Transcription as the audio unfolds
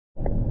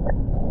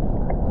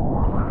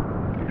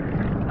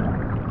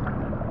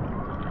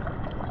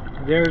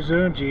There's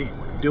Unji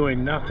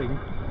doing nothing.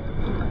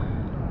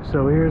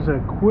 So here's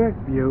a quick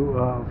view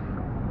of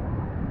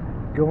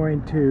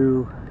going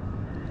to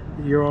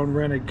your own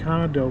rented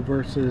condo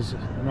versus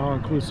an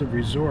all-inclusive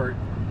resort.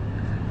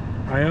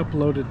 I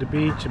uploaded the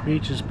beach. The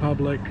beach is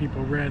public.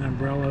 People rent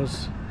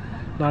umbrellas.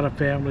 A lot of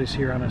families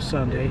here on a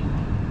Sunday.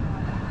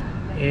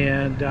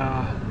 And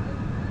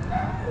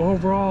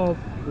overall,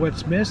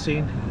 what's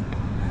missing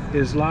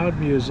is loud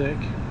music.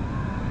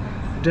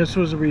 If this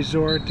was a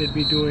resort, they'd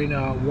be doing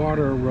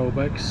water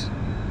aerobics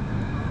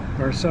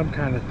or some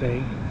kind of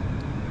thing.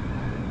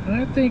 And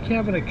I think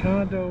having a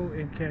condo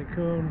in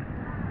Cancun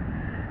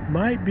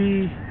might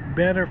be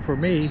better for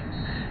me,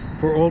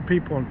 for old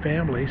people and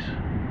families.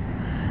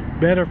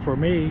 Better for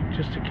me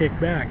just to kick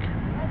back.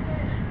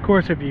 Of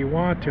course, if you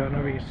want to, I don't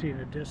know if you can see in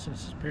the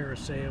distance,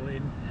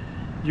 parasailing,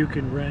 you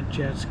can rent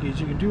jet skis,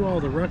 you can do all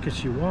the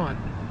ruckus you want.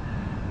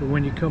 But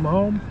when you come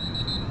home,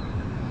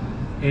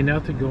 ain't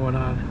nothing going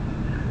on.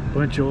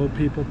 Bunch of old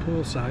people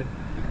poolside.